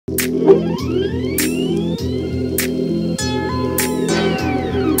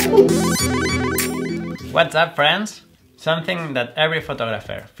What's up, friends? Something that every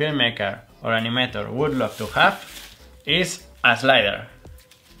photographer, filmmaker or animator would love to have is a slider.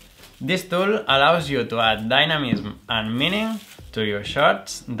 This tool allows you to add dynamism and meaning to your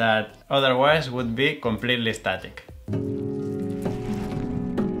shots that otherwise would be completely static.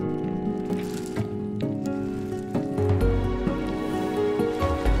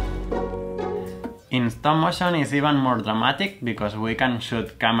 In stop motion is even more dramatic because we can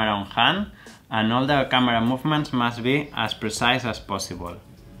shoot camera on hand and all the camera movements must be as precise as possible.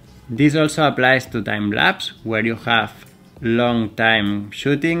 This also applies to time-lapse, where you have long time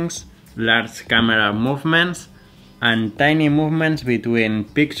shootings, large camera movements and tiny movements between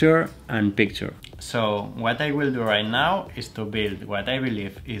picture and picture. So what I will do right now is to build what I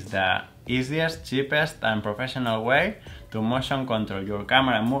believe is the easiest, cheapest and professional way to motion control your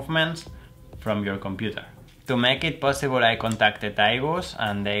camera movements from your computer. To make it possible, I contacted IGUS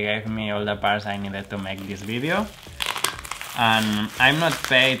and they gave me all the parts I needed to make this video. And I'm not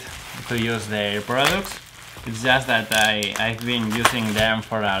paid to use their products, it's just that I've been using them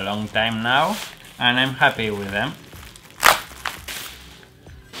for a long time now and I'm happy with them.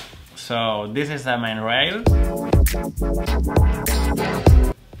 So this is the main rail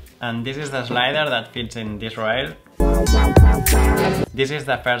and this is the slider that fits in this rail. This is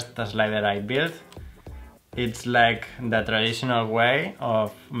the first slider I built. It's like the traditional way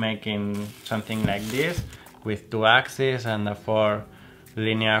of making something like this with 2 axes and the 4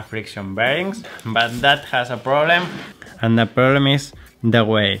 linear friction bearings, but that has a problem, and the problem is the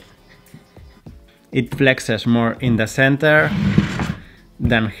weight. It flexes more in the center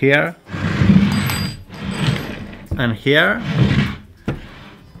than here and here,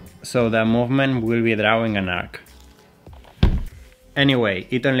 so the movement will be drawing an arc. Anyway,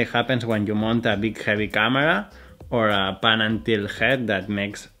 it only happens when you mount a big heavy camera or a pan and tilt head that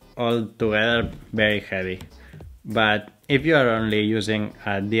makes all together very heavy. But if you are only using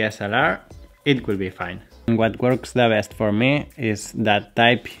a DSLR, it will be fine. What works the best for me is that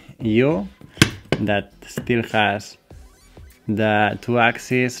Type U that still has the 2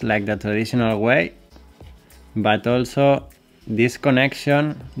 axes like the traditional way, but also this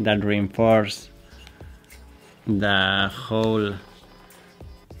connection that reinforces the whole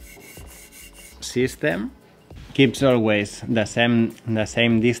system, keeps always the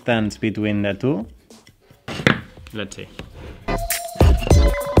same distance between the two. Let's see.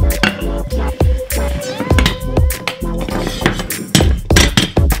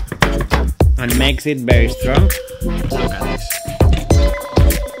 And makes it very strong. Look at this.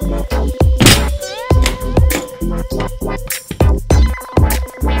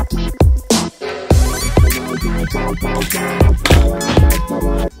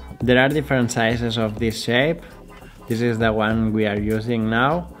 There are different sizes of this shape. This is the one we are using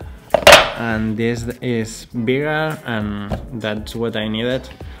now, and this is bigger, and that's what I needed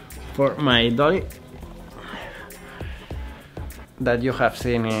for my dolly that you have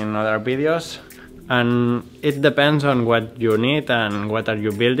seen in other videos. And it depends on what you need and what are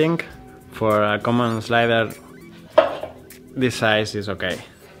you building. For a common slider, this size is okay.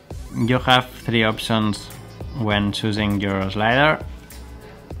 You have 3 options when choosing your slider.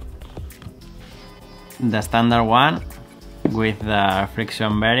 The standard one with the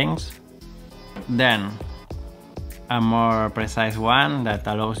friction bearings, then a more precise one that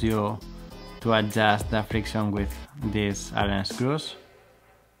allows you to adjust the friction with these Allen screws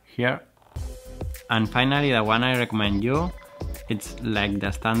here, and finally the one I recommend you, it's like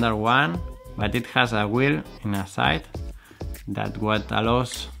the standard one, but it has a wheel in a side that what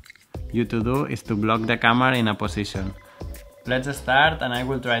allows you to do is to block the camera in a position. Let's start, and I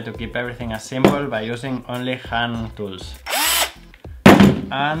will try to keep everything as simple by using only hand tools.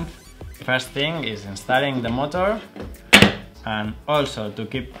 And first thing is installing the motor, and also to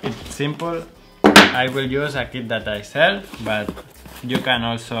keep it simple I will use a kit that I sell, but you can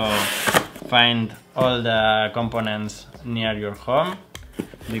also find all the components near your home,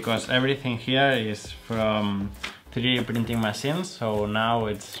 because everything here is from 3D printing machines, so now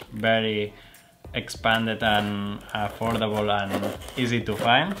it's very expanded and affordable and easy to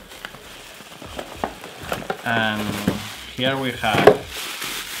find. And here we have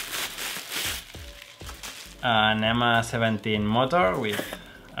an EMA 17 motor with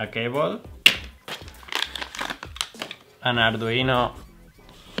a cable, an Arduino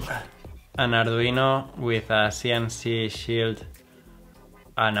with a CNC Shield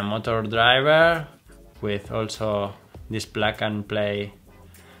and a motor driver with also this plug and play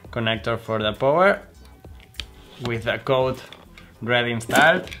connector for the power, with the code ready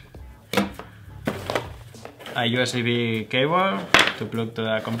installed. a USB cable to plug to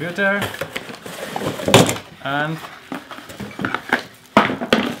the computer, and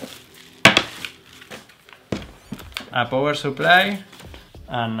a power supply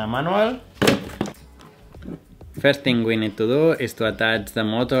and a manual. First thing we need to do is to attach the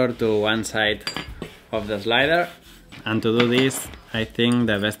motor to one side of the slider, and to do this I think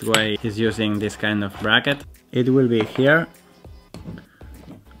the best way is using this kind of bracket. It will be here,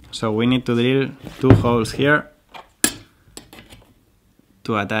 so we need to drill 2 holes here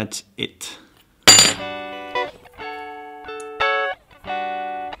to attach it.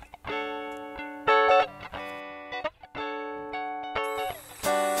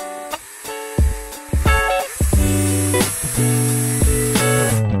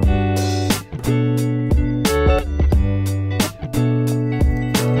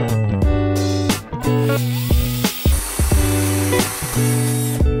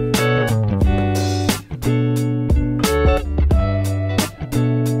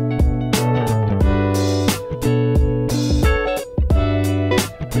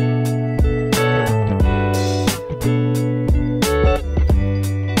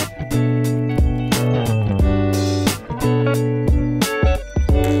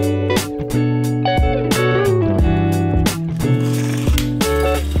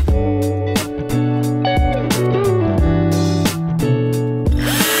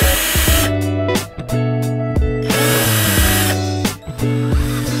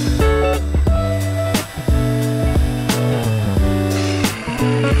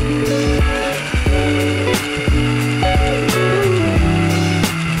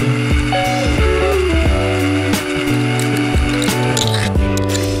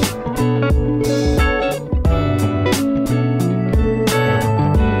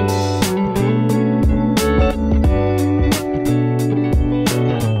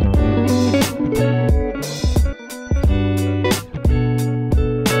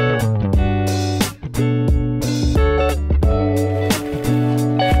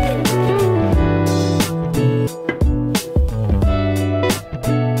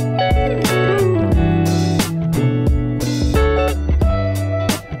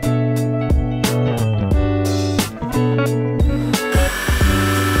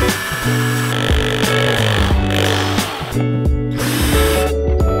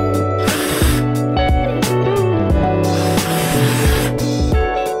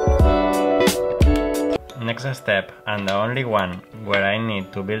 Next step, and the only one where I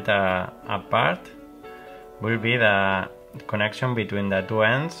need to build a part, will be the connection between the 2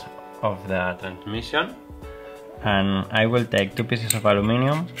 ends of the transmission. And I will take 2 pieces of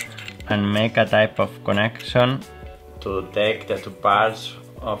aluminum and make a type of connection to take the 2 parts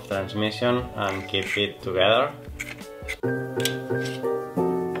of transmission and keep it together.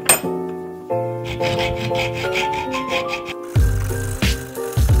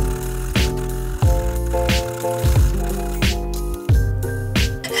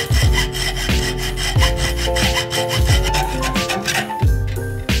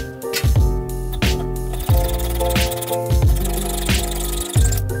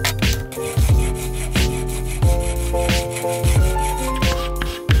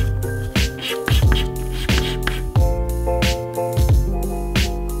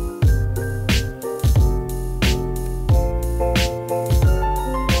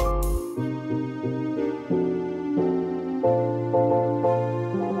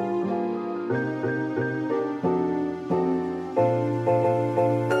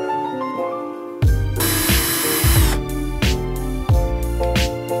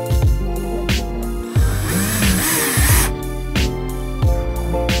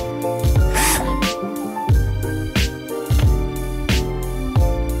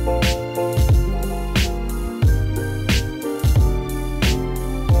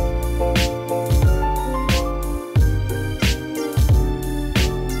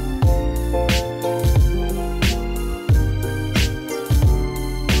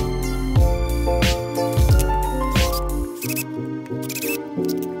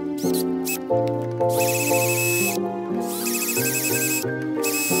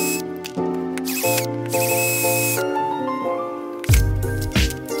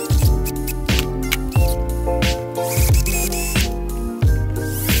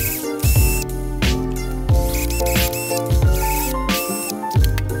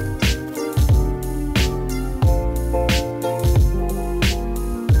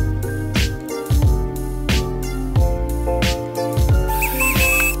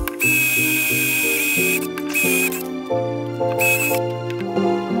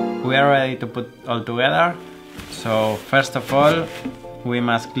 We are ready to put all together. So first of all, we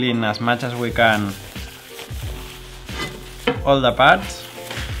must clean as much as we can all the parts.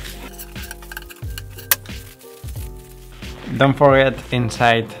 Don't forget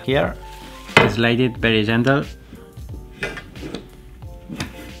inside here, slide it very gentle.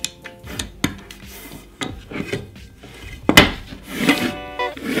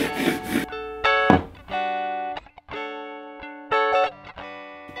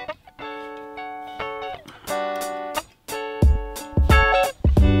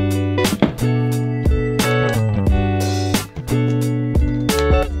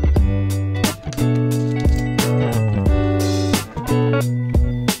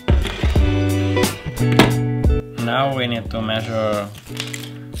 Now we need to measure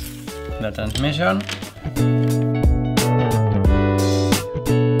the transmission.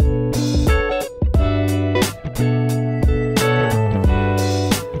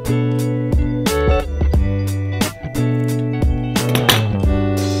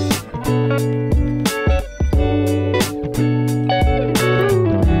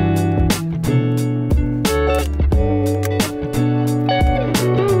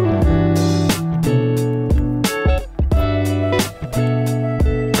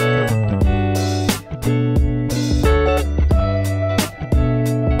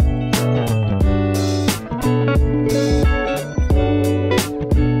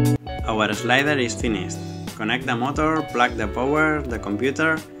 Our slider is finished. Connect the motor, plug the power, the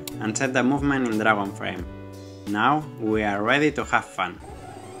computer, and set the movement in Dragonframe. Now we are ready to have fun.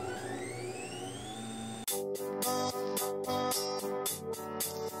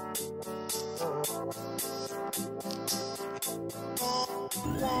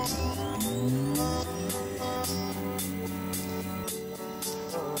 Yeah.